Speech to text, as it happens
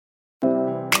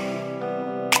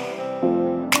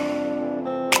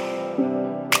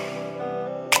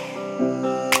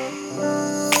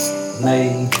नई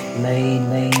नई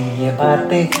नई ये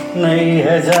बातें नई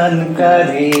है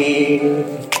जानकारी,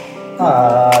 आ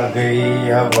गई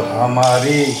अब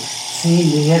हमारी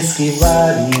सीनियर्स की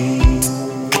बारी।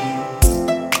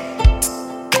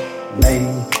 नई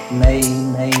नई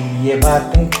नई ये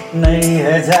बातें नई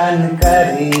है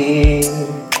जानकारी,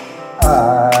 आ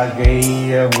गई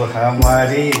अब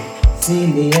हमारी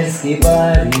सीनियर्स की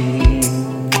बारी।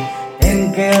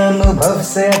 इनके अनुभव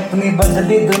से अपनी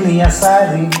बदली दुनिया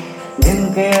सारी,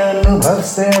 इनके अनुभव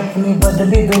से अपनी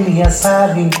बदली दुनिया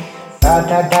सारी।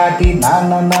 टाटा टाटी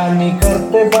नाना नानी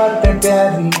करते बातें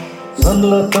प्यारी। सुन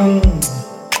लो तुम,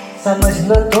 समझ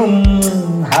लो तुम,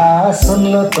 हाँ सुन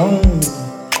लो तुम,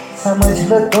 समझ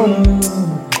लो तुम,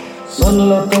 सुन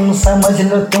लो तुम, समझ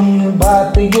लो तुम,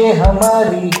 बात ये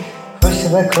हमारी। खुश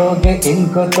रखोगे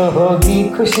इनको तो होगी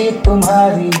खुशी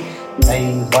तुम्हारी। नई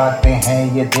बातें हैं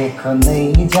ये देखो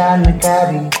नई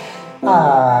जानकारी, आ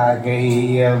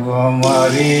गई अब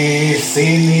हमारी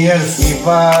सीनियर्स की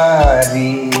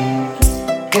बारी।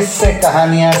 किस्से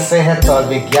कहानियां सेहत और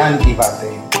विज्ञान की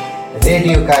बातें,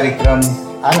 रेडियो कार्यक्रम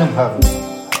अनुभव,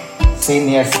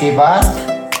 सीनियर्स की बात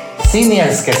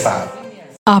सीनियर्स के साथ।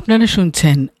 আপনারা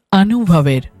শুনছেন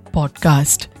অনুভবের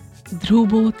পডকাস্ট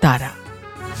ধ্রুব তারা।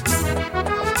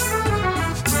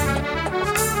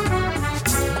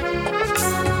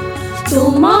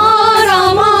 তোমার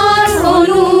আমার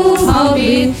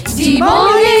অনুভবের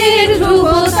জীবনের ধ্রুব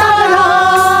তারা,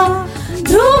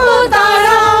 ধ্রুব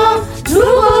তারা,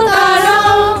 ধ্রুব তারা,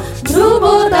 ধ্রুব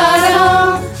তারা।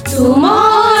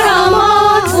 তোমার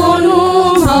আমার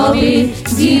অনুভবের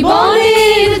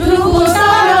জীবনের ধ্রুব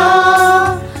তারা,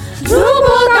 ধ্রুব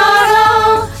তারা,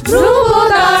 ধ্রুব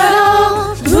তারা,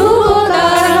 ধ্রুব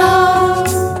তারা।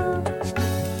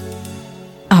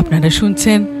 আপনারা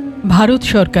শুনছেন ভারত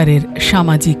সরকারের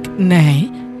সামাজিক ন্যায়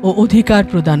ও অধিকার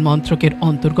প্রদান মন্ত্রকের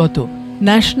অন্তর্গত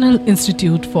national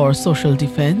institute for social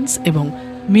defence এবং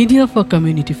মিডিয়া ফর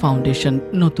কমিউনিটি ফাউন্ডেশন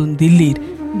নতুন দিল্লির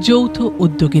যৌথ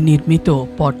উদ্যোগে নির্মিত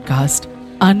পডকাস্ট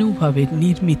অনুভবের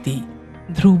নির্মিতি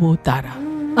ধ্রুব তারা।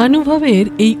 অনুভবের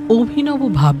এই অভিনব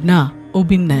ভাবনা ও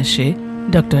বিন্যাসে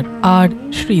ডক্টর আর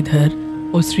শ্রীধর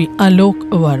ও শ্রী আলোক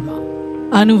ওয়ার্মা।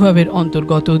 অনুভবের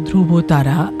অন্তর্গত ধ্রুব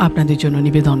তারা আপনাদের জন্য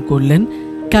নিবেদন করলেন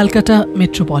Calcutta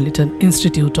metropolitan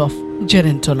institute of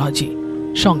gerontology,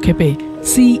 সংক্ষেপে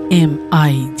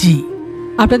CMIG।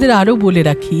 আপনাদের আরও বলে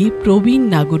রাখি, প্রবীণ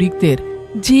নাগরিকদের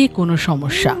যে কোনো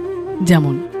সমস্যা,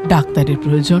 যেমন ডাক্তারের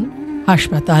প্রয়োজন,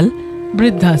 হাসপাতাল,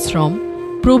 বৃদ্ধাশ্রম,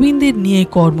 প্রবীণদের নিয়ে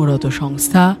কর্মরত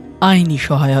সংস্থা, আইনি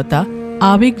সহায়তা,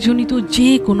 আবেগজনিত যে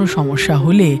কোনো সমস্যা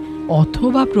হলে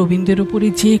অথবা প্রবীণদের উপরে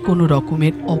যে কোনো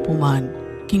রকমের অপমান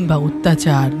কিংবা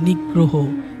অত্যাচার, নিগ্রহ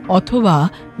অথবা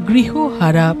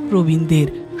গৃহহারা প্রবীণদের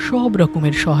সব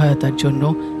রকমের সহায়তার জন্য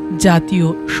জাতীয়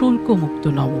শুল্কমুক্ত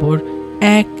নম্বর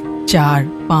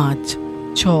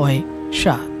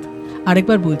 145667।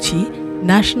 আরেকবার বলছি,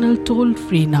 ন্যাশনাল টোল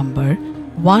ফ্রি নাম্বার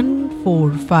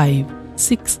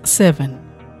 14567,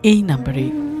 এই নম্বরে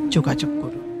যোগাযোগ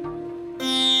করুন।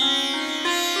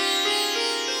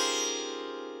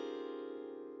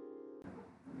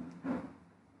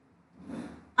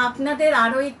 আপনাদের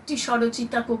আরো একটি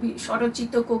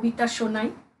স্বরচিত কবিতা শোনাই।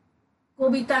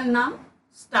 কবিতার নাম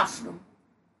স্টাফরুম।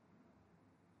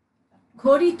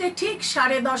 ঘড়িতে ঠিক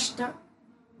 10:30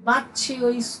 বাজছে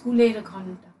ওই স্কুলের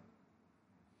ঘন্টা।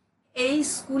 এই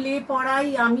স্কুলে পড়াই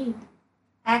আমি,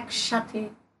 একসাথে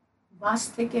বাস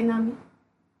থেকে নামি।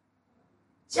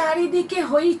 চারিদিকে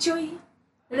হইচই,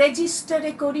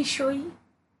 রেজিস্টারে করি সই।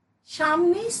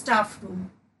 সামনেই স্টাফরুম,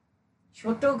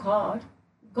 ছোট ঘর,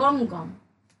 গম গম।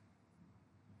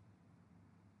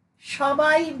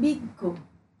 সবাই বিজ্ঞ,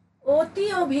 অতি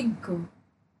অভিজ্ঞ,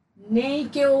 নেই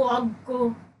কেউ অজ্ঞ,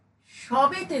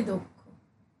 সবেতে দক্ষ।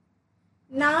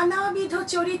 নানাবিধ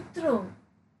চরিত্র,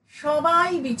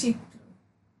 সবাই বিচিত্র,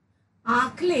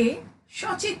 আঁকলে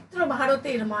সচিত্র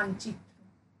ভারতের মানচিত্র।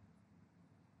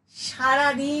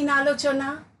 সারাদিন আলোচনা,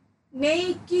 নেই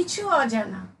কিছু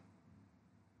অজানা।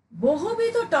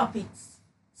 বহুবিধ topics,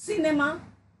 cinema,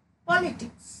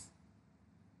 politics,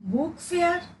 book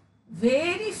fair,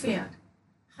 very fair,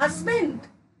 husband,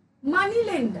 money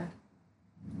lender,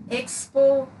 expo,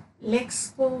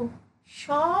 লেক্সপো,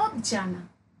 সব জানা।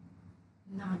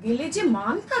 না গেলে যে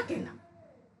মান থাকে না।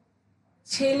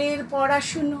 ছেলের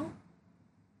পড়াশুনো,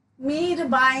 মেয়ের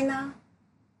বায়না,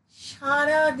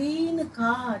 সারাদিন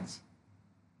কাজ,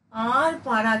 আর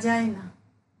পারা যায় না।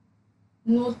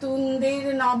 নতুনদের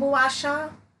নব আশা,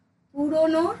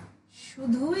 পুরনোর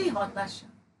শুধুই হতাশা।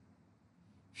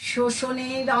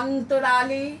 শোষণের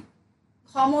অন্তরালে,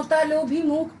 ক্ষমতা লোভী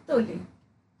মুখ তোলে।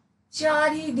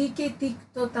 চারিদিকে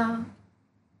তিক্ততা,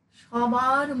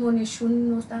 সবার মনে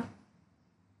শূন্যতা।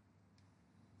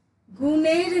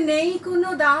 গুণের নেই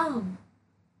কোনো দাম,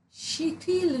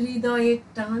 শিথিল হৃদয়ের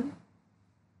টান,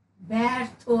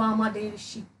 ব্যর্থ আমাদের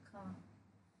শিক্ষা,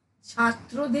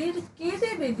 ছাত্রদের কে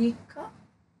দেবে দীক্ষা?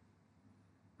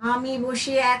 আমি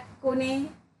বসে এক কোণে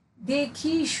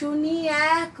দেখি শুনি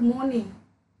এক মনে,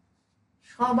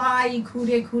 সবাই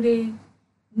ঘুরে ঘুরে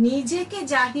নিজেকে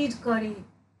জাহির করে,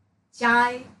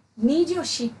 চায় নিজ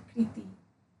স্বীকৃতি,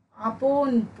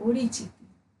 আপন পরিচিতি।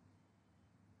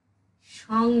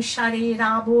 সংসারের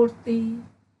আবর্তে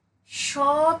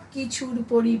সব কিছুর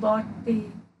পরিবর্তে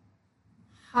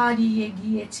হারিয়ে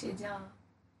গিয়েছে যা,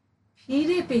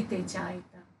 ফিরে পেতে চায়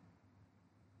তা।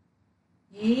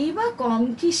 এই বা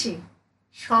কম কিসে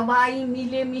সবাই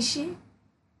মিলে মিশে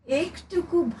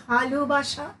একটুকু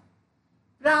ভালোবাসা,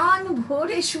 প্রাণ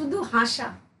ভরে শুধু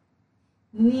হাসা,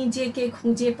 নিজেকে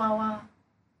খুঁজে পাওয়া,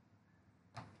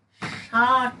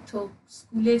 সার্থক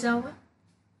স্কুলে যাওয়া।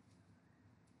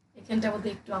 এখানটা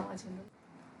বোধহয় একটু আওয়াজ হলো।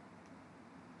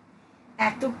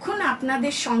 এতক্ষণ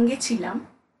আপনাদের সঙ্গে ছিলাম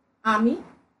আমি,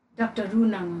 ডক্টর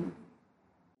রুনা নন্দী।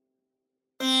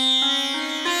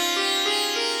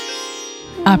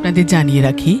 আপনাদের জানিয়ে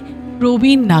রাখি,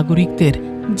 প্রবীণ নাগরিকদের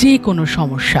যে কোনো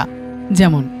সমস্যা,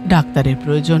 যেমন ডাক্তারের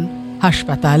প্রয়োজন,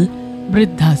 হাসপাতাল,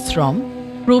 বৃদ্ধাশ্রম,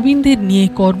 প্রবীণদের নিয়ে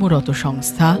কর্মরত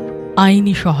সংস্থা,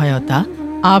 আইনি সহায়তা,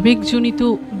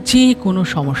 আবেগজনিত যে কোনো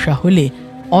সমস্যা হলে,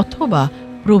 অথবা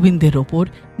প্রবীণদের ওপর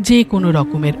যে কোনো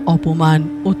রকমের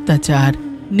অপমান, অত্যাচার,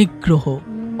 নিগ্রহ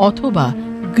অথবা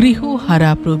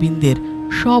গৃহহারা প্রবীণদের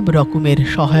সব রকমের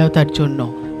সহায়তার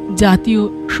জন্য জাতীয়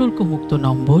শুল্কমুক্ত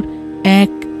নম্বর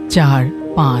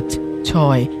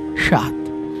 145667।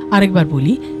 আরেকবার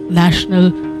বলি,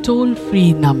 ন্যাশনাল টোল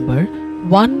ফ্রি নাম্বার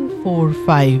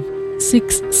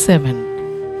 14567।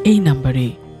 এই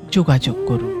নম্বরে যোগাযোগ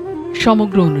করুন।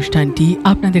 সমগ্র অনুষ্ঠানটি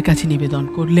আপনাদের কাছে নিবেদন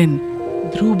করলেন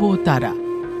ধ্রুব তারা।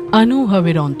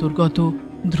 অনুভবের অন্তর্গত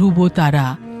ধ্রুব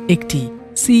তারা একটি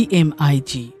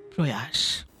CMIG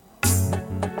প্রয়াস।